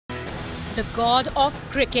the god of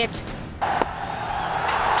cricket.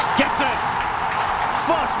 Gets it!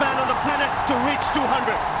 First man on the planet to reach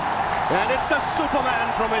 200. And it's the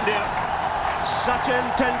Superman from India,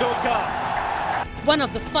 Sachin Tendulkar. One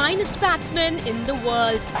of the finest batsmen in the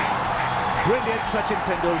world. Brilliant Sachin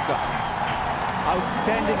Tendulkar.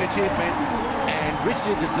 Outstanding achievement and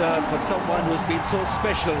richly deserved for someone who's been so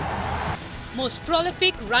special. Most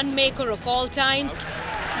prolific run maker of all time.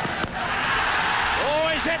 Oh,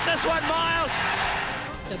 he's hit this one, Miles!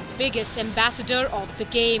 The biggest ambassador of the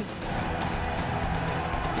game.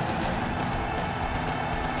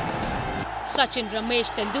 Sachin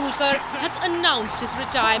Ramesh Tendulkar has announced his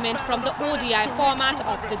retirement from the ODI format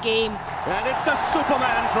of the game. And it's the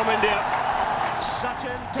Superman from India, Sachin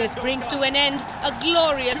Tendulkar. This brings to an end a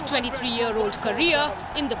glorious 23-year-old career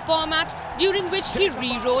in the format, during which he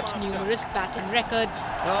rewrote numerous batting records.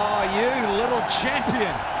 Oh, you little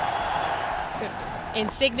champion! In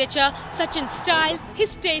signature Sachin style,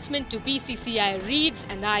 his statement to BCCI reads,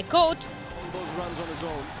 and I quote, Those runs on his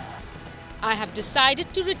own. "I have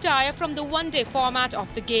decided to retire from the one-day format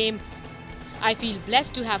of the game. I feel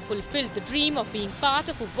blessed to have fulfilled the dream of being part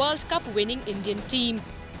of a World Cup winning Indian team.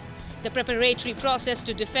 The preparatory process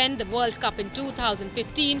to defend the World Cup in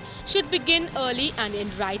 2015 should begin early and in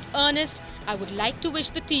right earnest. I would like to wish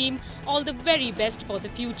the team all the very best for the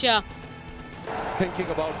future." Thinking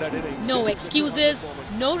about that innings. No excuses,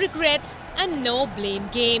 no regrets and no blame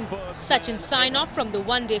game. Sachin's sign-off from the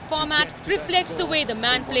one-day format reflects the way the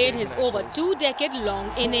man played his over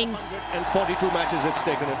 2-decade-long innings. And 42 matches it's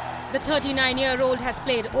taken him. The 39-year-old has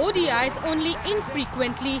played ODIs only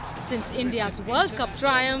infrequently since India's World Cup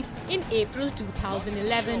triumph in April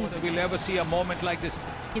 2011. We'll ever see a moment like this.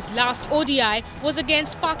 His last ODI was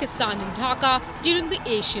against Pakistan in Dhaka during the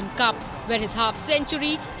Asian Cup, where his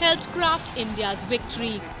half-century helped craft India's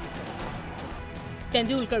victory.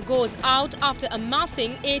 Tendulkar goes out after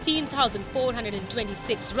amassing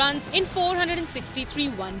 18,426 runs in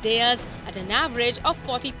 463 one-dayers at an average of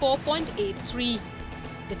 44.83.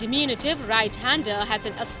 The diminutive right-hander has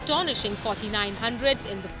an astonishing 49 hundreds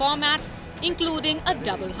in the format, including a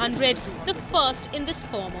double hundred, the first in this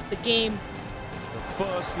form of the game. The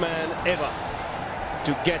first man ever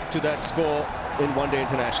to get to that score in one-day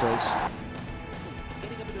internationals.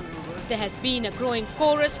 There has been a growing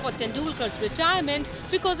chorus for Tendulkar's retirement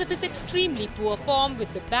because of his extremely poor form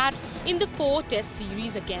with the bat in the 4 Test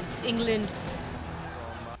series against England.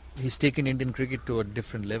 He's taken Indian cricket to a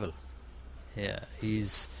different level. Yeah,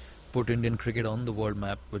 he's put Indian cricket on the world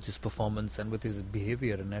map with his performance and with his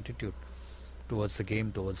behavior and attitude towards the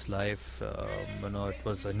game, towards life. It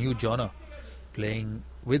was a new genre playing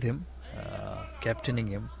with him, captaining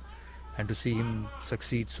him, and to see him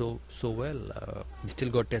succeed so well. He's still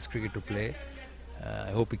got Test cricket to play.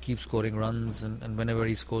 I hope he keeps scoring runs, and whenever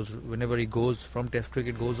he goes from Test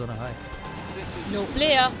cricket, goes on a high. No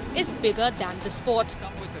player is bigger than the sport.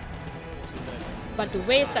 But the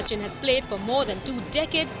way Sachin has played for more than 2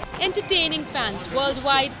 decades, entertaining fans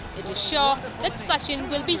worldwide, it is sure that Sachin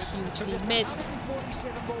will be hugely missed.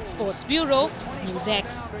 Sports Bureau, News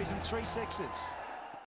X.